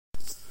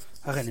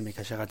הריני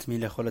מקשר עצמי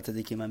לכל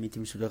הצדיקים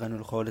האמיתים שדורנו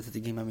לכל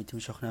הצדיקים האמיתים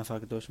שוכני עפר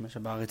הקדוש מה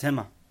שבארץ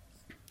המה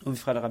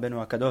ובבחר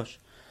רבנו הקדוש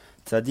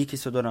צדיק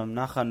יסודו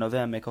נחה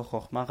נובע מכוח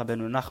חוכמה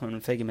רבנו נחמן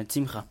מפגים את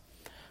שמחה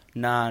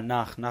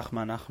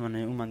נחמן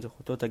נאומן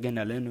זכותו תגן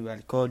עלינו ועל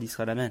כל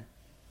ישראל אמן.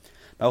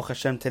 Baruch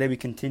Hashem, today we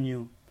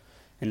continue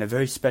in a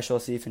very special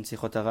seif in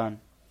Sichot Haran,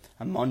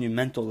 a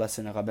monumental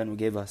lesson that Rabeinu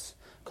gave us,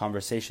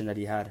 conversation that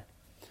he had.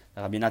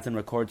 Rabeinu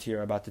records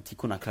here about the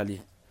Tikkun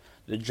Haklali,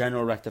 the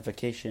general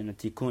rectification, a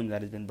tikkun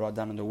that has been brought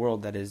down in the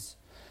world that is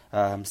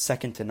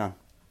second to none.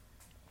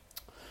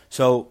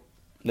 So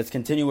let's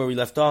continue where we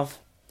left off.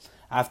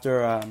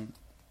 After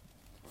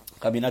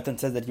Rabeinu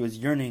says that he was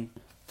yearning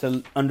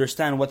to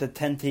understand what the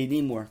 10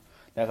 Teilim were,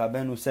 that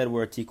Rabeinu said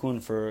were a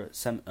tikkun for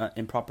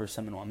improper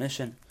seminal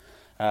emission.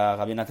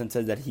 Rabeinu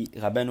says that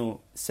Rabeinu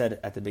said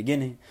at the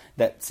beginning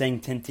that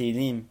saying 10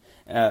 Teilim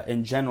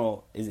in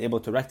general is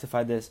able to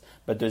rectify this,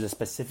 but there's a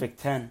specific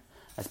 10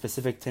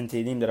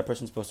 Teilim that a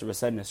person is supposed to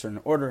recite in a certain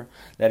order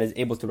that is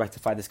able to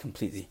rectify this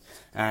completely.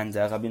 And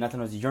Rabeinu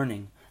was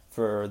yearning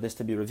for this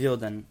to be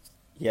revealed, and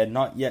he had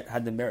not yet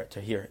had the merit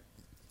to hear it.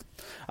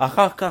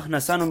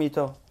 Rabeinu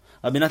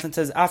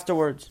says,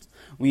 afterwards,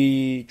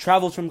 we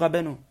traveled from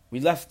Rabeinu, we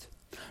left.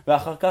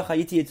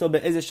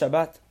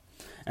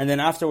 And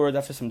then afterward,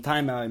 after some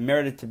time, I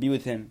merited to be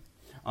with him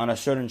on a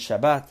certain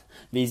Shabbat.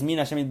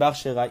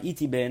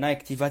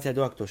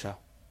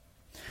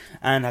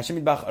 And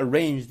Hashem Yitbarach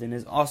arranged in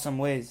His awesome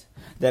ways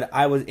that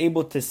I was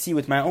able to see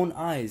with my own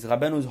eyes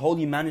Rabeinu's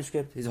holy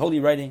manuscript, his holy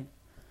writing.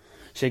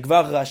 That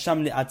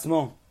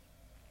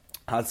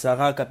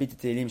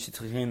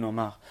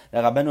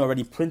Rabeinu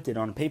already printed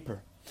on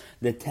paper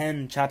the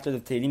 10 chapters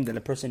of Tehillim that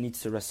a person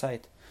needs to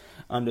recite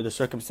under the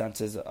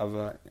circumstances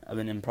of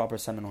an improper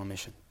seminal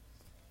emission.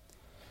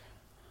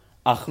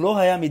 But it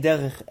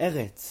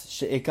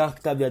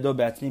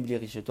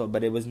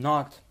was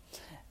not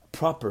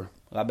proper.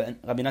 Rabbi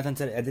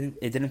said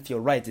it didn't feel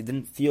right. It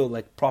didn't feel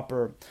like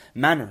proper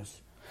manners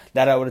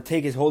that I would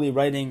take his holy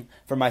writing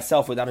for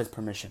myself without his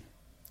permission.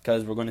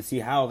 Because we're going to see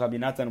how Rabbi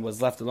Natan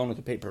was left alone with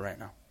the paper right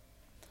now.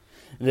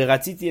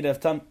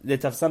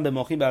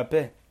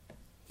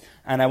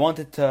 And I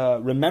wanted to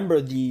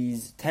remember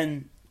these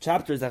 10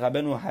 chapters that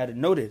Rabeinu had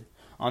noted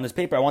on this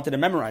paper. I wanted to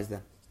memorize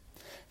them.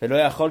 But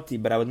I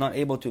was not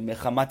able to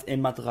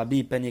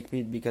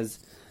because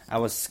I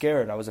was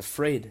scared, I was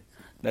afraid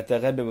that the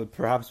Rebbe would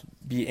perhaps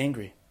be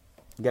angry,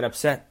 get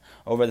upset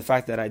over the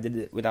fact that I did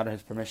it without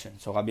his permission.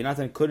 So Rabbi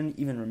Natan couldn't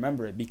even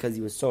remember it because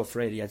he was so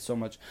afraid. He had so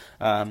much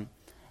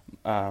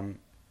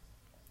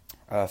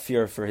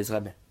fear for his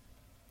Rebbe.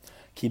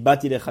 And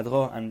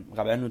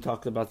Rabeinu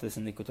talked about this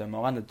in the Likutei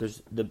Moharan, that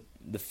there's the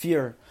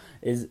fear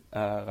is,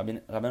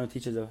 Rabeinu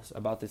teaches us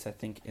about this, I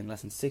think, in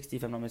lesson 60,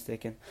 if I'm not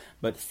mistaken.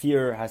 But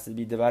fear has to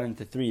be divided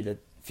into 3. That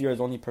fear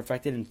is only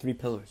perfected in 3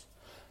 pillars.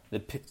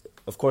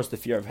 Of course, the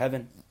fear of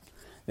heaven,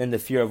 then the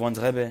fear of one's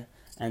Rebbe,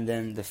 and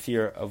then the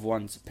fear of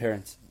one's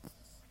parents.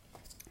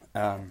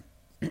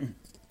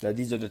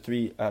 These are the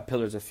 3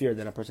 pillars of fear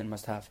that a person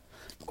must have.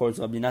 Of course,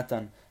 Rabbi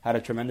Natan had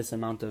a tremendous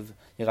amount of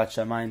Yirat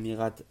Shamayim,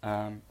 Yirat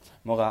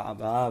Mora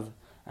Abav,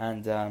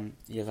 and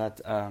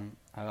Yirat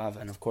Harav,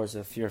 and of course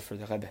a fear for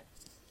the Rebbe.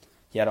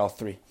 He had all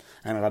 3.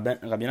 And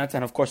Rabbi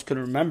Natan, of course,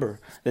 couldn't remember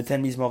the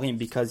 10 Mizmorim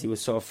because he was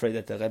so afraid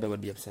that the Rebbe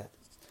would be upset.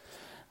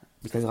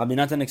 Because Rabbi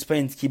Natan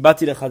explains,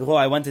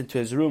 I went into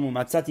his room, and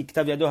I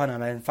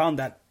found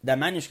that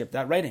manuscript,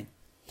 that writing.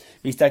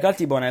 And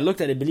I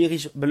looked at it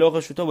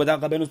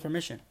without Rabbeinu's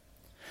permission.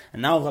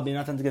 And now Rabbi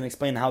Natan is going to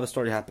explain how the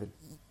story happened.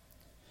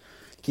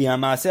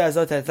 Because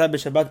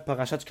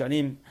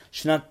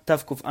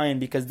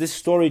this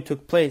story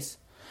took place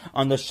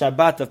on the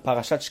Shabbat of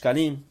Parashat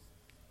Shkalim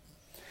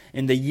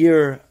in the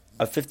year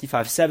of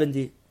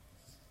 5570.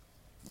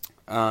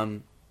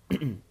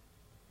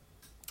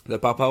 The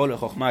Parpaol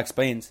Chochma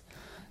explains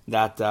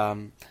that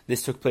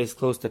this took place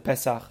close to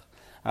Pesach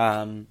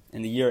in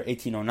the year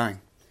 1809,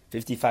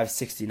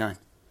 5569,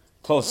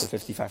 close to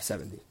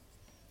 5570.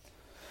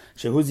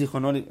 And what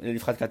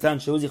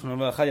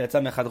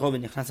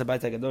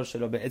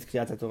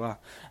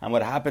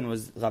happened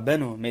was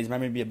Rabeinu, may his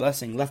memory be a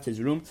blessing, left his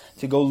room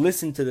to go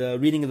listen to the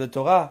reading of the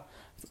Torah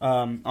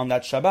on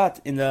that Shabbat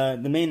in the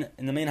main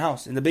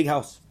house, in the big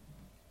house.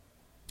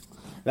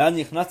 And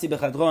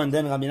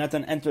then Rabbi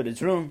Natan entered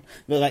his room.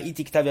 As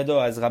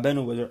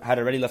Rabeinu had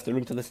already left the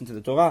room to listen to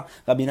the Torah,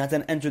 Rabbi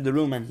Natan entered the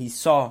room and he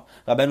saw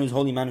Rabeinu's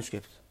holy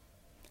manuscript,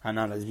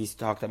 Haran, as we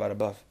talked about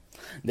above.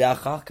 And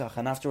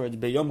afterwards,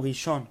 Beyom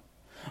Rishon,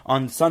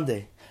 on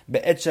Sunday,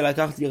 as I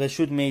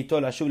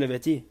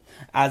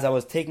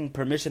was taking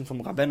permission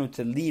from Rabeinu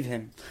to leave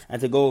him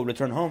and to go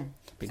return home,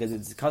 because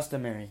it's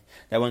customary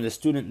that when the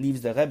student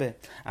leaves the Rebbe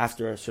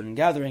after a certain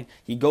gathering,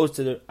 he goes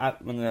to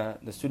when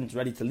the student's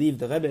ready to leave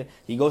the Rebbe,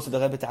 he goes to the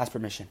Rebbe to ask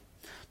permission.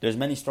 There's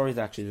many stories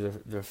actually.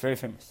 They're very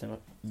famous.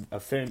 A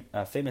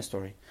famous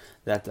story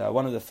that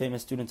one of the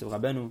famous students of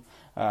Rabeinu,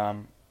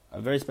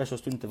 a very special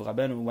student of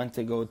Rabeinu, went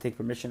to go take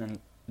permission and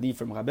leave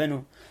from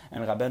Rabeinu,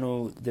 and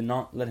Rabeinu did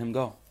not let him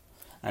go.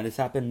 And this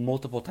happened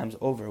multiple times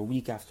over,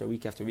 week after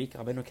week after week.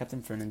 Rabeinu kept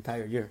him for an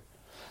entire year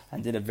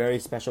and did a very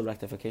special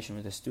rectification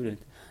with a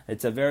student.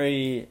 It's a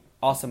very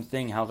awesome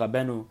thing how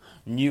Rabeinu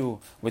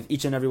knew with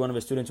each and every one of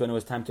his students when it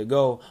was time to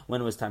go,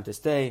 when it was time to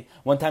stay.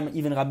 One time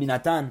even Rabbi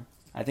Natan,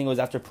 I think it was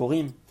after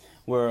Purim,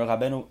 where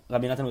Rabbi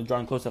Natan was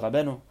drawing close to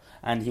Rabeinu,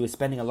 and he was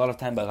spending a lot of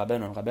time by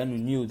Rabeinu. And Rabeinu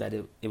knew that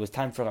it was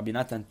time for Rabbi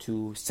Natan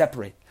to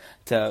separate,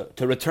 to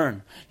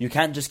return. You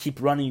can't just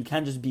keep running. You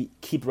can't just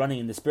keep running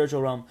in the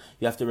spiritual realm.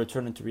 You have to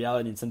return into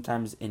reality and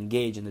sometimes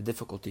engage in the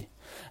difficulty.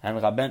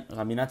 And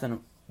Rabbi Natan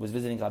was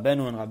visiting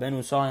Rabeinu, and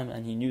Rabeinu saw him,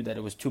 and he knew that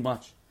it was too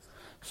much.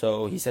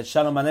 So he said,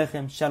 Shalom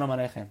Aleichem, Shalom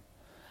Aleichem.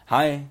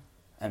 Hi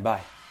and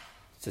bye.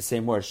 It's the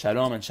same word,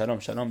 Shalom and Shalom.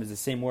 Shalom is the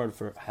same word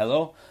for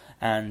hello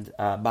and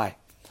bye.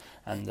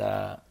 And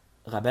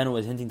Rabeinu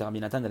was hinting to Rabbi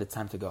Natan that it's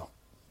time to go.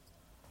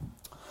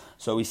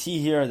 So we see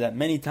here that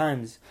many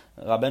times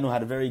Rabeinu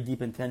had very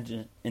deep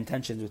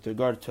intentions with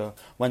regard to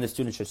when the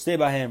students should stay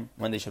by him,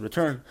 when they should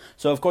return.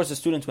 So of course the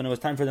students, when it was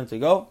time for them to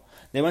go,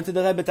 they went to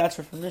the Rebbe to ask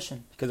for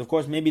permission, because of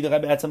course maybe the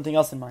Rebbe had something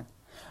else in mind.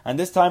 And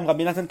this time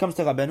Rabbi Natan comes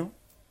to Rabeinu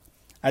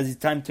as it's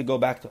time to go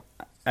back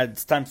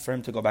it's time for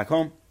him to go back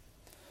home,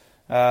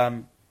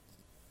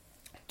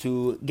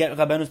 to get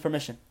Rabeinu's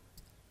permission.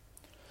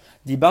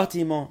 Dibarti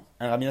imo,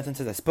 and Rabbi Natan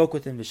says, I spoke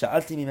with him,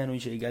 v'sha'alti mimenu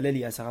she'igale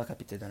li 10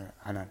 kapitei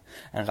Haran.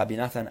 And Rabbi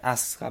Natan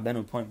asks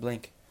Rabeinu point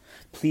blank,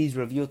 please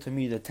reveal to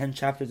me the 10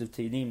 chapters of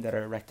Tehillim that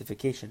are a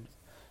rectification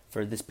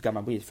for this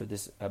for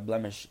this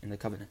blemish in the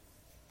covenant.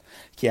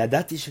 Because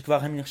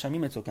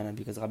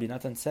Rabbi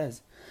Natan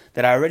says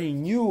that I already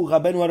knew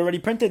Rabeinu had already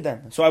printed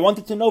them, so I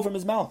wanted to know from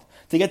his mouth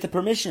to get the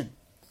permission.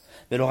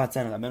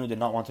 Rabeinu did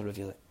not want to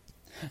reveal it.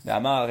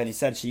 And he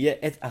said,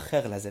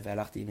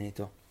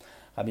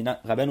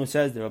 Rabeinu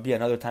says there will be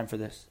another time for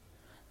this.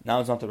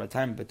 Now it's not the right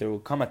time, but there will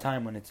come a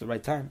time when it's the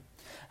right time.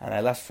 And I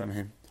left from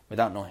him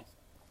without knowing.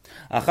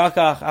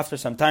 After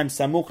some time, close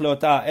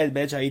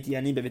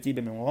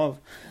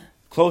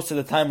to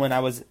the time when I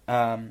was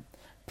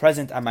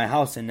present at my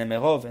house in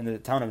Nemerov, in the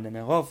town of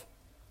Nemerov,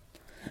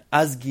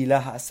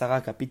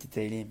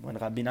 when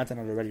Rabbi Natan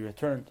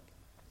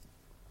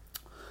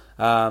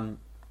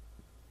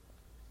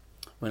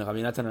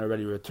had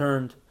already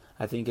returned.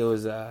 I think it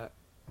was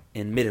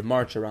in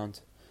mid-March, around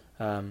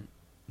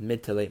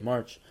mid to late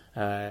March,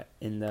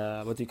 in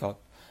the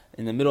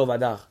middle of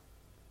Adar.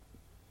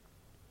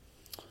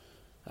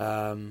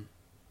 In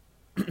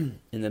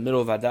the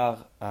middle of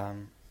Adar,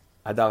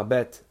 Adar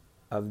Bet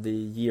of the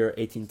year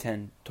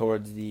 1810,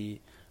 towards the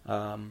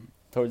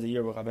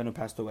year where Rabeinu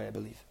passed away, I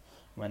believe.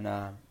 When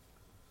that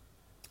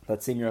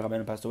same year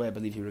Rabeinu passed away, I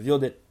believe he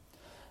revealed it.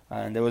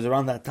 And it was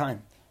around that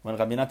time, when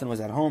Rabbi Natan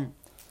was at home,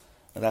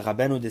 that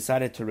Rabeinu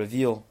decided to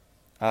reveal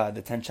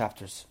the 10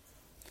 chapters.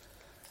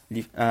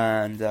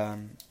 And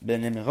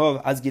בנמרוב,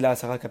 אז גילה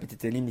 10 קפיטי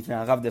תהילים לפני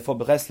הרב דפו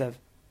ברסלב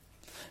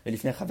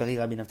ולפני חברי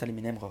רבי נפתלי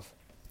מנמרוב.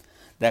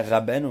 That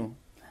Rabeinu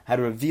had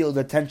revealed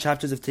the 10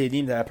 chapters of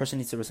Tehillim that a person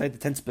needs to recite, the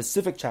 10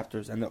 specific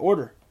chapters and the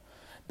order,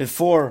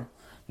 before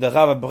the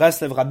Rav of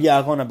Breslev, Rabbi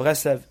Haran of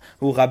Breslev,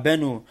 who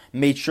Rabeinu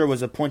made sure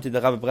was appointed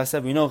the Rav of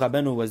Breslev. We know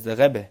Rabeinu was the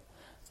Rebbe.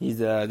 He's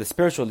the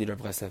spiritual leader of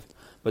Breslev.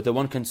 But the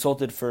one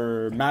consulted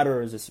for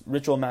matters,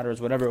 ritual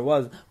matters, whatever it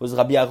was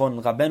Rabbi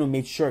Haran. Rabeinu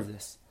made sure of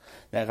this.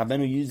 That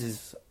Rabeinu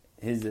used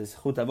his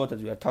Sichot Avot,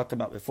 as we have talked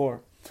about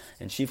before,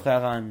 and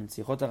Haran,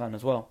 Sichot Haran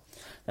as well.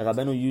 That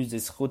Rabeinu used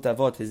his Sichot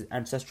Avot, his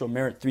ancestral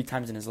merit, 3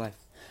 times in his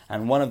life.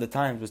 And one of the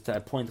times was to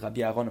appoint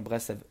Rabbi Haran of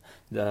Breslev,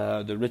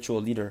 the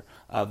ritual leader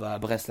of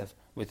Breslev,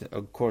 with,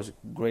 of course,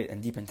 great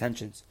and deep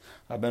intentions.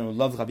 Rabeinu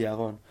loved Rabbi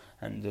Haran,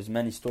 and there's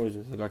many stories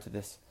with regard to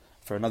this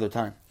for another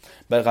time.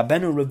 But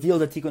Rabeinu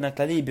revealed the Tikkun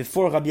Haklali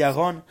before Rabbi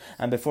Haran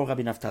and before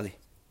Rabbi Naftali,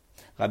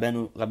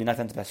 Rabbi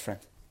Natan's best friend.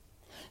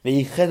 And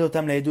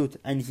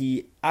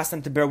he asked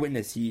them to bear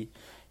witness. He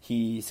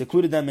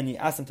secluded them and he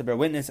asked them to bear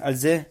witness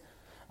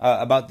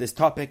about this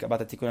topic, about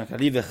the Tikkun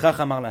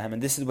Haklali.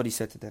 And this is what he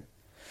said to them.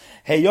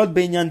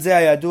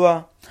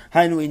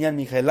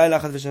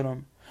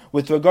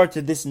 With regard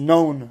to this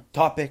known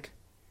topic,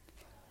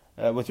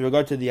 with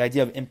regard to the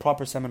idea of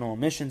improper seminal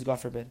omissions, God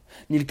forbid,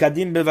 it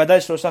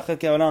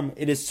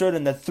is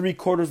certain that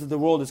 3/4 of the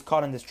world is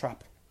caught in this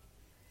trap.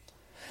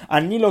 I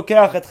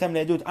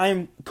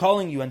am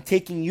calling you and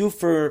taking you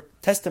for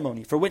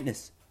testimony, for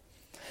witness.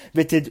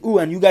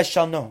 And you guys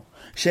shall know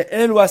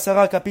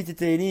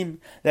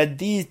that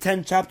these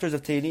 10 chapters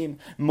of Tehillim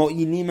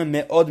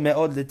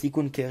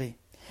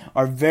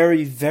are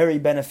very, very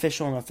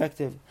beneficial and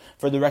effective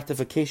for the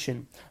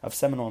rectification of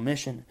seminal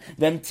omission.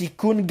 Them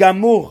tikkun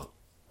gamur,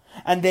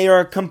 and they are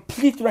a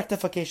complete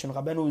rectification.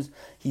 Rabeinu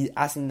he's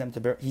telling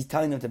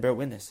them to bear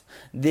witness.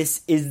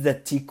 This is the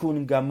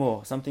tikkun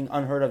gamur, something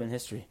unheard of in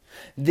history.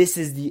 This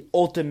is the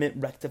ultimate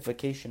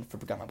rectification for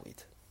Pagam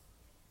Abrit.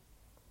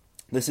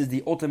 This is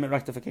the ultimate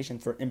rectification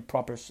for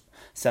improper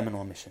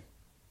seminal omission.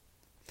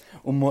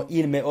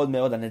 Umo'il me'od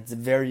me'od, and it's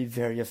very,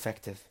 very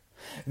effective.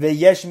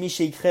 ויש מי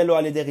שיקחה לו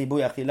על ידי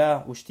ריבוי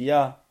אכילה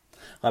ושתייה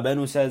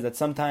Rabeinu says that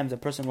sometimes a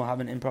person will have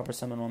an improper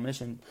seminal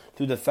emission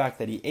through the fact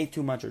that he ate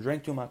too much or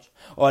drank too much,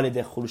 or by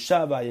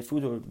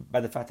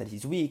the fact that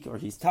he's weak or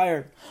he's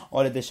tired,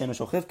 or by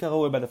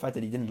the fact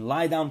that he didn't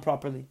lie down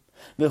properly.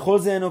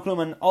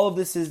 And all of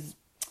this it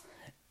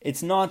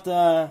doesn't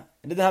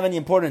have any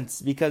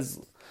importance, because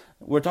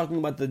we're talking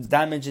about the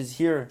damages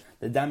here,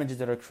 the damages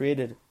that are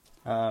created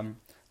from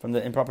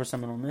the improper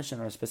seminal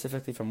emission, or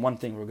specifically from one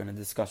thing we're going to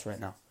discuss right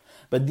now.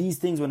 But these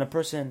things, when a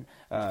person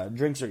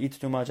drinks or eats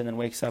too much and then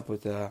wakes up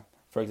with,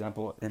 for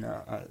example, in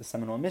a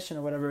seminal emission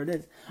or whatever it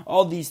is,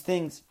 all these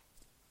things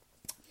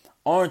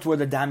aren't where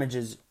the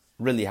damages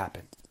really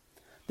happen.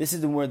 This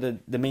is where the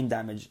main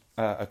damage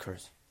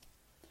occurs.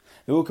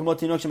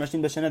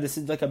 This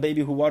is like a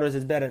baby who waters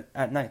his bed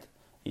at night.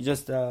 He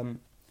just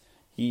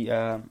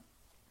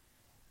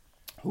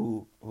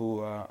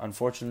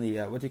unfortunately,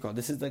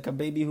 this is like a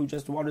baby who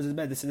just waters his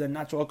bed. This is a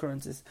natural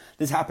occurrence.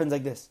 This happens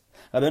like this.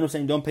 Rabeinu is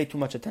saying, don't pay too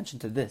much attention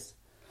to this.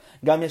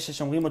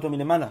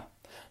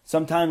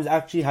 Sometimes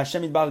actually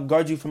Hashem Yitbarach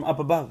guards you from up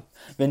above.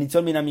 And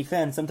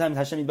sometimes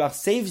Hashem Yitbarach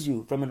saves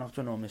you from a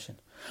nocturnal mission.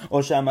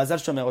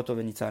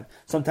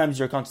 Sometimes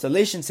your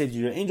constellation saves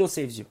you, your angel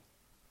saves you.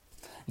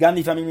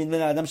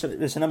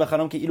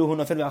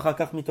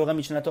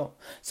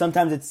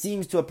 Sometimes it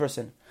seems to a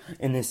person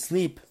in his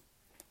sleep,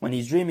 when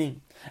he's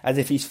dreaming, as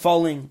if he's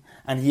falling,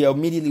 and he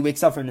immediately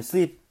wakes up from his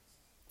sleep.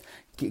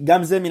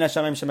 This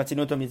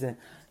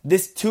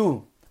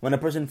too, when a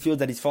person feels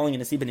that he's falling in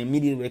his sleep and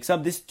immediately wakes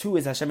up, this too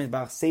is Hashem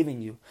Yitbarach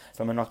saving you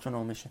from a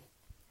nocturnal mission.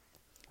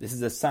 This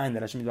is a sign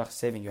that Hashem Yitbarach is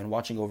saving you and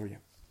watching over you.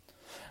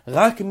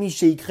 Rabeinu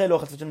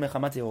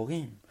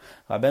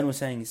was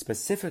saying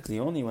specifically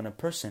only when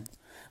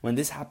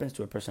this happens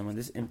to a person, when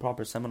this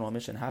improper seminal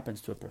emission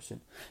happens to a person,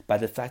 by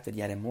the fact that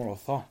he had immoral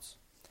thoughts.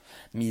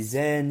 It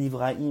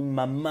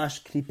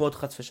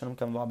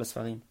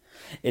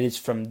is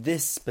from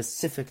this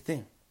specific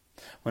thing,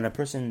 when a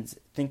person's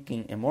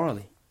thinking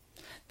immorally,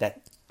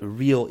 that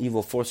real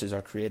evil forces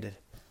are created.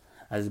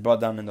 As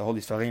brought down in the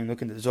Holy Sfarim,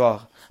 look in the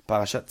Zohar,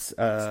 Parashat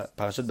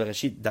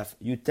Bereshit, Daf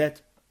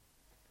Yutet,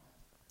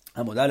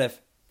 Amud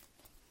Aleph,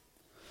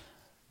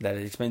 that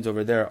it explains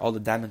over there all the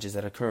damages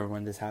that occur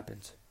when this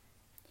happens.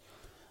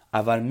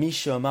 Rabeinu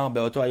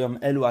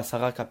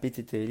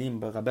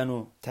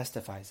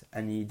testifies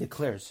and he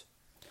declares,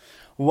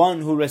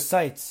 one who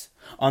recites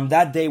on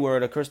that day where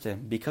it occurs to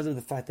him, because of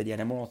the fact that he had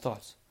immoral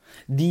thoughts,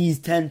 these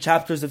 10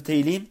 chapters of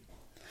Tehillim,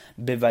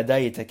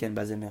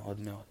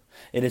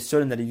 it is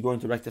certain that he's going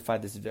to rectify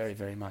this very,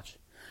 very much.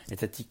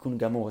 It's a tikkun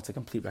gamur, it's a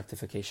complete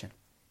rectification.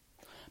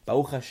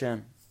 Baruch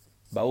Hashem,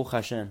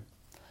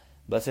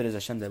 blessed is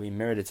Hashem that we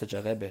merited such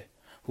a Rebbe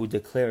who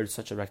declared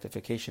such a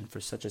rectification for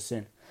such a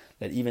sin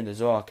that even the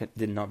Zohar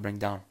did not bring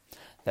down,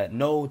 that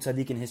no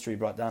tzaddik in history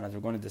brought down, as we're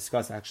going to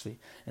discuss actually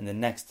in the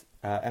next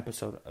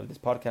episode of this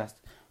podcast.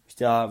 We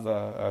still have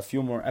a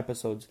few more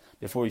episodes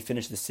before we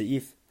finish the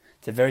Seif.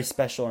 It's a very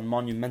special and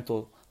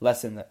monumental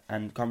lesson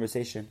and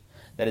conversation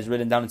that is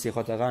written down in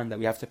Sichot Haran that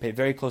we have to pay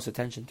very close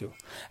attention to,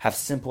 have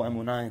simple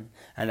emunah,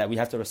 and that we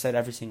have to recite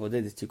every single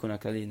day, this Tikkun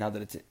Haklali, now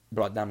that it's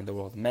brought down in the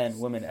world. Men,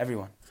 women,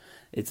 everyone.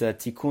 It's a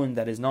tikkun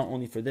that is not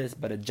only for this,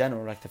 but a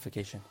general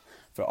rectification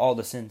for all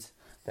the sins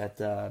that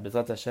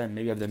B'ezrat Hashem,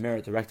 maybe have the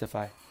merit to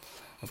rectify.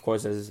 Of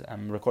course, as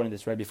I'm recording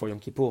this right before Yom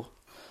Kippur,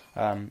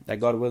 that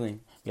God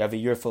willing, we have a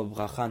year full of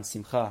bracha and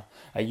simcha,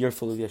 a year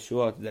full of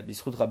yeshuot, that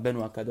B'zchut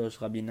Rabeinu HaKadosh,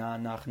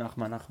 Rabbina,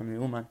 Nachman,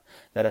 Meuman,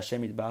 that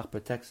Hashem Yitbarach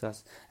protects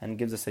us and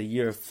gives us a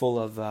year full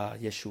of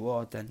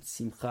yeshuot and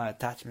simcha,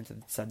 attachment to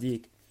the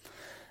tzaddik,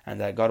 and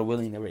that God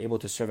willing, that we're able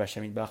to serve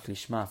Hashem Yitbarach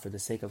Lishma, for the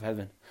sake of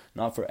heaven,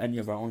 not for any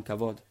of our own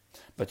kavod,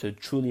 but to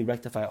truly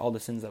rectify all the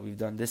sins that we've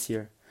done this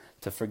year,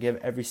 to forgive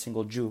every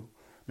single Jew,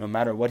 no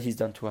matter what he's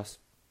done to us,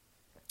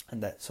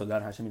 and that so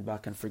that Hashem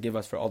Yitbarach can forgive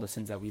us for all the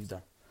sins that we've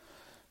done.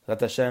 That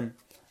Hashem,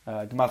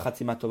 Gmar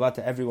Chatzima Tova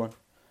to everyone,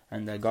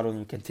 and God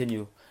will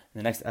continue in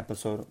the next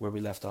episode where we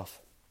left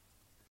off.